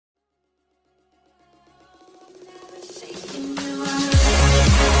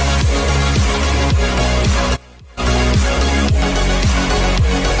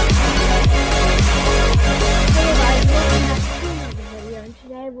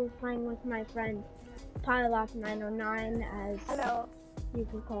we're playing with my friend pollylop909, as Hello. you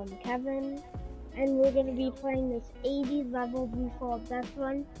can call him Kevin. And we're going to be playing this 80 level default death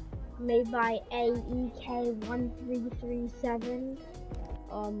run made by AEK1337.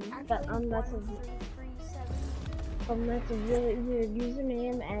 That's a really weird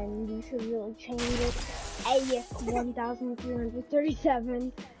username, and you should really change it.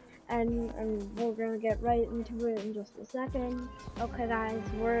 AEK1337. And we're gonna get right into it in just a second. Okay guys,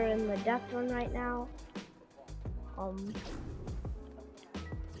 we're in the death run right now.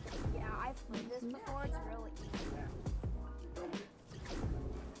 Yeah, I've played this before, it's really easy.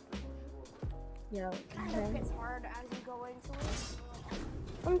 Yeah, It kind of gets hard as you go into it.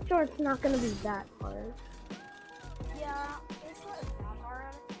 I'm sure it's not gonna be that hard. Yeah, it's not that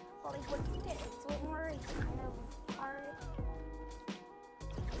hard. But like when you get into it more, it's kind of hard.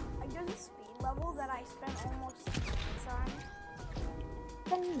 Like there's a speed level that I spent almost 10 minutes on.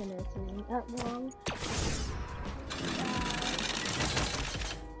 10 minutes isn't that long.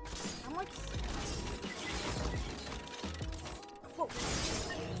 I'm like, whoa.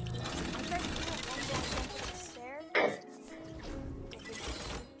 I tried to do it one go up the stairs.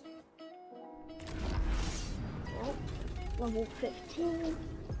 Oh, level 15.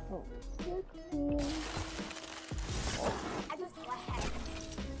 Oh, 16. I just lagged.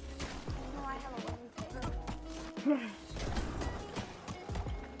 No, I have a winning paper.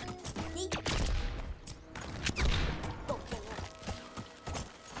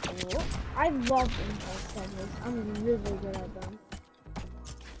 I love impulse severs. I'm really good at them.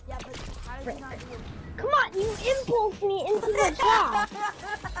 Yeah, but how did you not do it? Come on, you impulse me into the trap!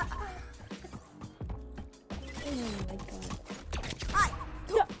 Oh my god.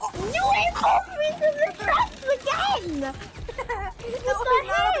 You impulse me into the traps again! What the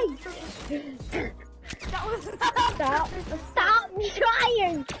heck? That was not. Stop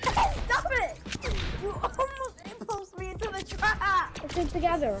trying! Stop it! You almost impulsed me into the trap! Let's get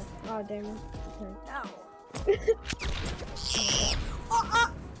together. Oh, damn it. No.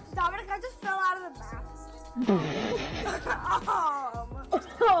 Dominic, I just fell out of the map.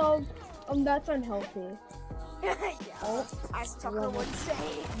 That's unhealthy. Yeah, as Tucker would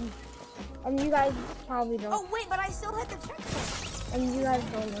say. You guys probably don't. Oh, wait, but I still hit the checkpoint. You guys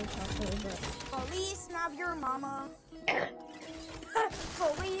don't know Tucker, but. Police, nav your mama.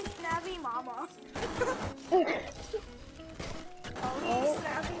 Police, navy mama. Police,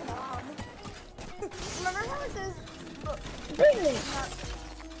 navy mom. Remember how it says, Really?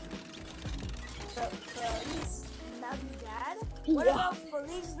 Police, navy dad? Yeah. What about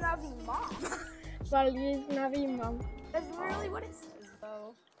police, navy mom? Police, navy mom. That's literally what it says,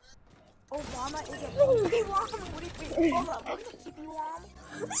 though. Obama is a PP wom? What do you mean? Hold up, what's a PP wom?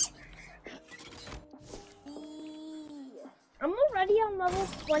 I'm already on level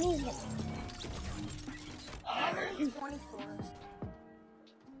 20. I'm level 24.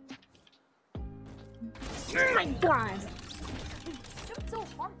 Oh my god! It's so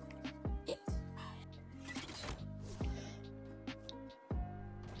hard.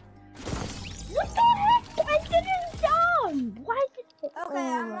 What the heck? I didn't jump! Why did it? Okay,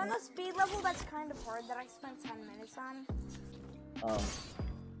 I'm on a speed level that's kind of hard that I spent 10 minutes on. Oh.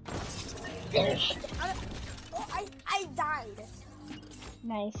 I died.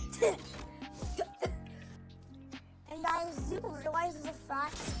 Nice. And guys, do you realize the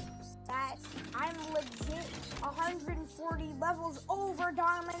fact that I'm legit 140 levels over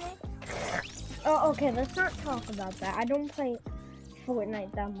Dominic? Oh, okay, let's not talk about that. I don't play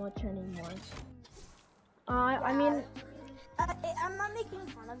Fortnite that much anymore. I mean... I'm not making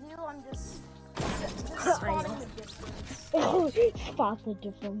fun of you, I'm just spotting the difference. Oh, spot the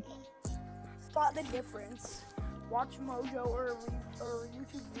difference. Spot the difference. Watch Mojo or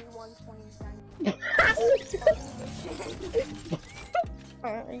YouTube V1 2010.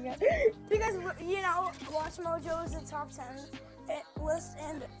 Because, you know, Watch Mojo is the top 10 list,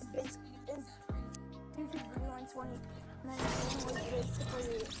 and it's YouTube V1 2019 was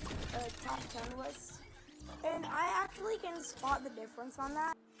basically a top 10 list. And I actually can spot the difference on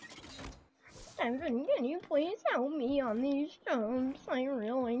that. Evan, can you please help me on these jumps? I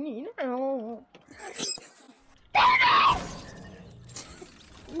really need help.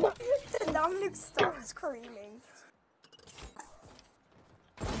 Dominic starts screaming.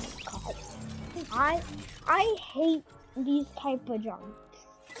 I hate these type of jumps.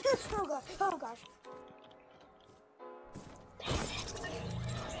 Oh gosh, oh gosh.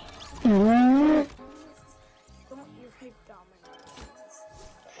 Don't you hate Dominic?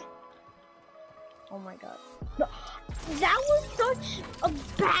 Oh my god. That was such a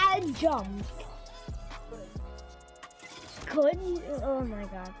bad jump. could. Oh my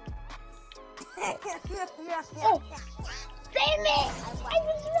god. Oh, damn it! I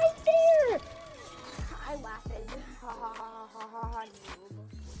was right there. I laughed. Ha ha ha ha ha ha.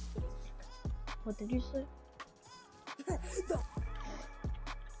 What did you say?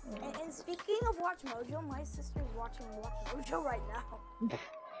 And speaking of Watch Mojo, my sister's watching Watch Mojo right now.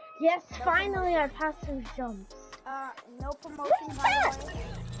 Yes, no finally promotion. I passed those jumps. No promotion by the way.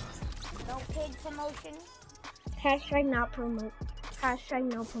 No paid promotion. Hashtag not promote. Hashtag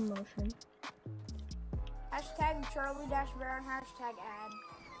no promotion. Hashtag Charlie-Baron. Hashtag ad.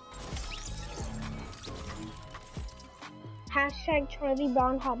 Hashtag Charlie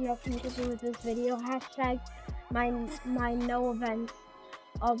Brown had nothing to do with this video. Hashtag my no events.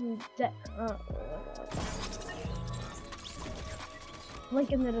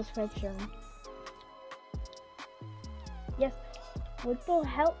 Link in the description. Yes. What the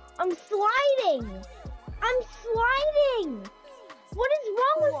hell? I'm sliding! I'm sliding! What is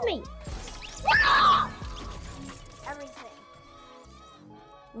wrong with me? Everything.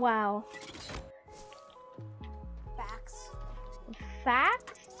 Wow. Facts.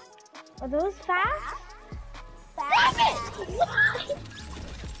 Facts? Are those facts? Facts. Damn it!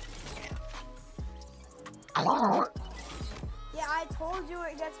 Why? Yeah, I told you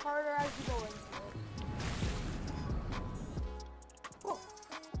it gets harder as you go into it.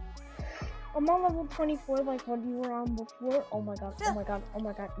 I'm on level 24 like what you were on before. Oh my god, oh my god, oh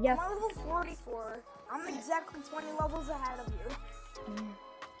my god. Yes. I'm on level 44. I'm exactly 20 levels ahead of you.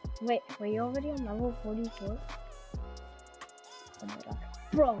 Wait, were you already on level 44? Oh my god.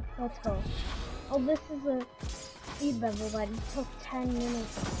 Bro, let's go. Oh, this is a speed level that took 10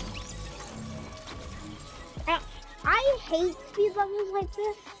 minutes. I hate speed levels like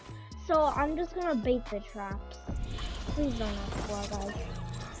this, so I'm just gonna bait the traps. Please don't ask why, guys.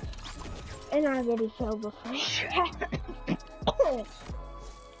 And I already failed the first trap.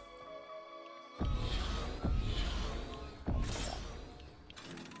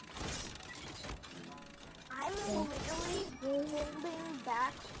 I'm literally holding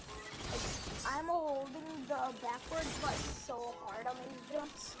back. I'm holding the backward button so hard on these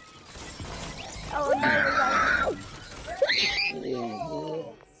jumps. Oh no!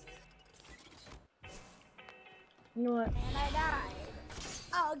 You know what? And I died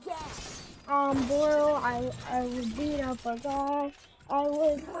again. Bro, I would beat up a guy. I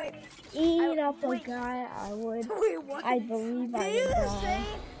would eat up a guy. I would. Wait, what? I believe I would die.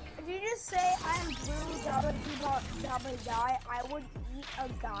 Did you just say I'm blue, double die? I would eat a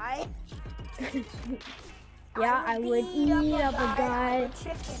guy. Yeah, I would eat up a guy. I would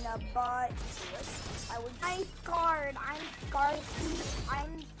chicken a butt. I'm scarred.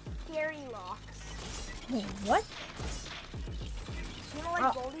 I'm scary locks. Wait, what? You know,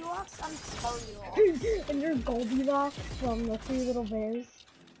 like Goldilocks? I'm Goldilocks. And you're Goldilocks from the Three Little Bears.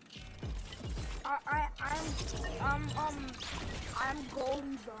 I'm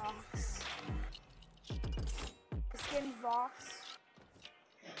Goldilocks. Skin Vox.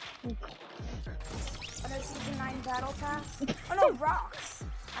 Oh no, season 9 battle pass. Oh no, rocks.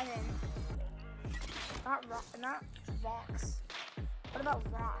 I'm in. Not Vox. What about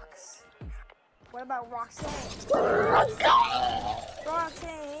rocks? What about Roxanne?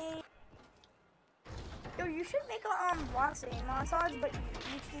 Roxanne. Yo, you should make a Roxanne montage, but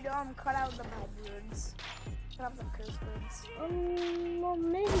you should cut out the bad words. Cut out the curse words. Well,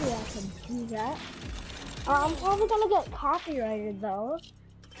 maybe I could do that. I'm probably gonna get copyrighted though.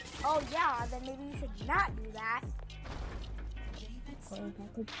 Oh yeah, then maybe you should not do that. Or if I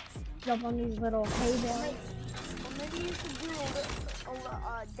could jump on these little hay bales. Well, maybe you should do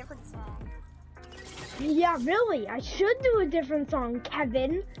a different song. Yeah, really, I should do a different song,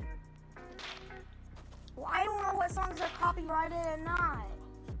 Kevin. Well, I don't know what songs are copyrighted and not.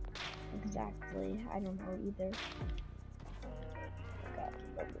 Exactly, I don't know either. Got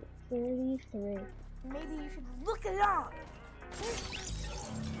level 33. Maybe you should look it up.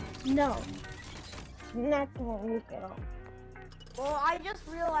 No, I'm not gonna look it up. Well, I just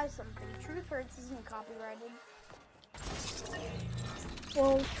realized something. Truth Hurts isn't copyrighted.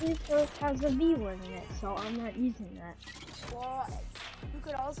 Well, Truth Hurts has a V word in it, so I'm not using that. Well, you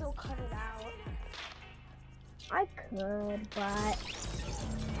could also cut it out. I could, but...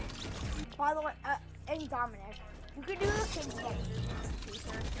 By the way, and Dominic, you could do the Kids Bop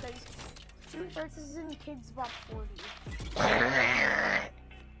Truth Hurts, because Truth Hurts is in Kids Bop 40.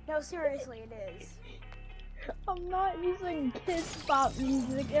 No, seriously, it is. I'm not using Kids Bop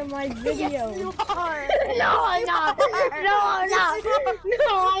music in my videos. Yes, you are. No, I'm not. No, I'm not. No,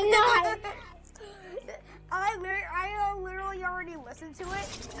 I'm not. I literally already listened to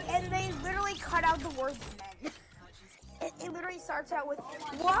it, and they literally cut out the word men. it literally starts out with,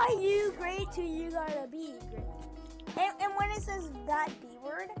 why you great till you gotta be great. And when it says that B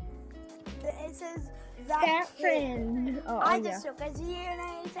word, it says that kid. Oh, I just took a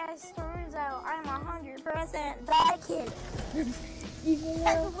DNA test, turns out I'm 100% that kid.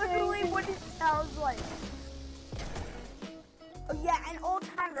 That's literally what it sounds like. Oh yeah, and Old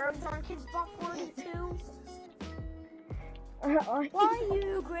Time Roads on Kids Bop 42. Why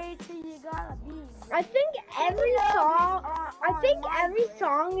you great till you gotta be great? I think every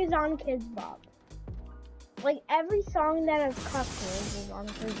song is on Kids Bop. Like every song that has cuss words is on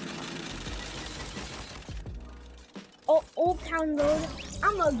Kids Bop. Oh, Old Town Road,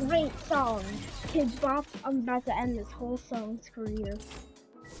 I'm a great song. Kids Bop, I'm about to end this whole song's career.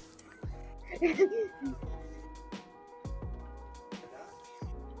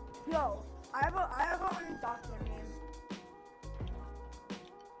 Yo, I have a doctor name.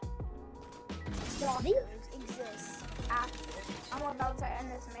 Doctors exist after I'm about to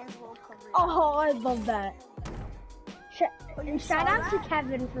end this man's whole career. Oh, I love that. And shout out to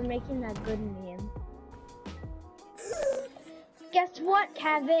Kevin for making that good meme. Guess what,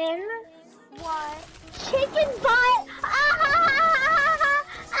 Kevin? What? Chicken butt!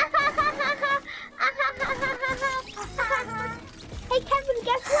 Hey, Kevin,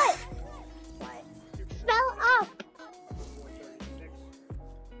 guess what? What? Spell up.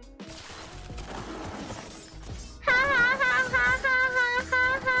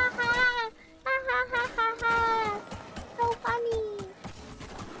 So funny.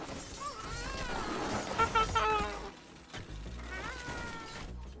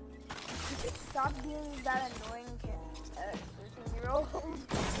 Stop being that annoying kid, 13-year-old.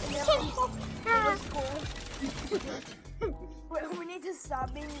 Wait, we need to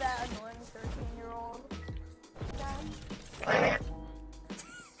stop being that annoying 13-year-old.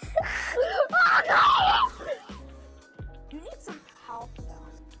 You need some help though.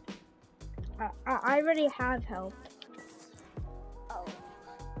 I already have help. Oh.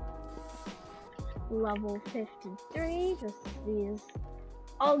 Level 53, just these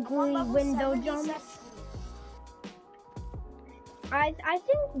ugly Level window 76. jumps. I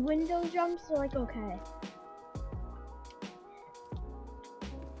think window jumps are like okay.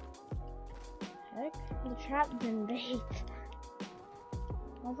 Heck, the trap didn't bait.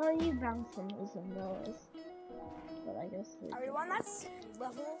 I thought you bounced on those windows. But I guess Are you on that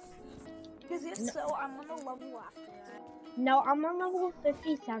level? Because if so, I'm on the level after that. No, I'm on level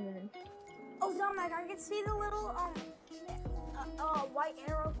 57. Oh, Dominic, I can see the little white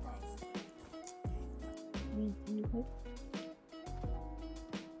arrow thing.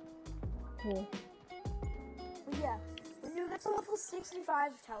 Cool. Yeah, when you get to level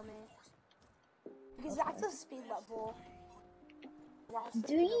 65, tell me. Because that's a speed level.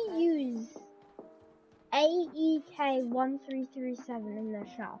 Do you use AEK1337 in the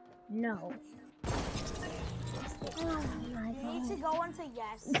shop? No. Oh my You need to go into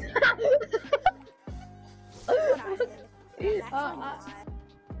yes.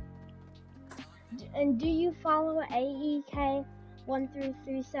 And do you follow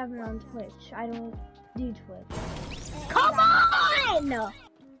AEK1337 on Twitch? I don't do Twitch. Come on!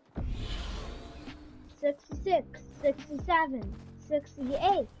 66, 67,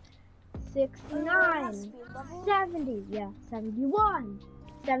 68, 69, 70, yeah, 71,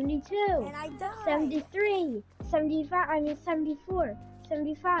 72, And I died. 73, 75, I mean 74,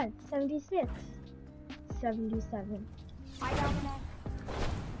 75, 76, 77. Hi, Dominic.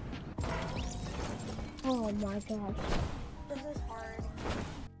 Oh my gosh. This is hard.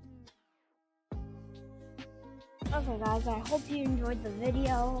 Okay guys, I hope you enjoyed the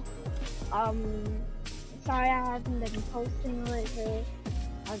video. Sorry I haven't been posting lately.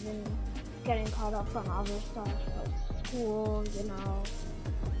 I've been getting caught up on other stuff like school, you know,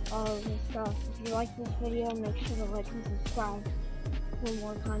 all of this stuff. If you like this video, make sure to like and subscribe for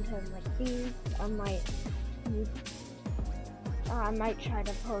more content like these. I might try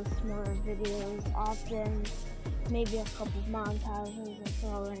to post more videos often, maybe a couple of montages or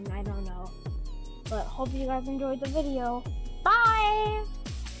so, and I don't know. But hope you guys enjoyed the video. Bye!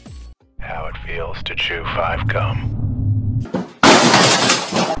 How it feels to chew 5 gum.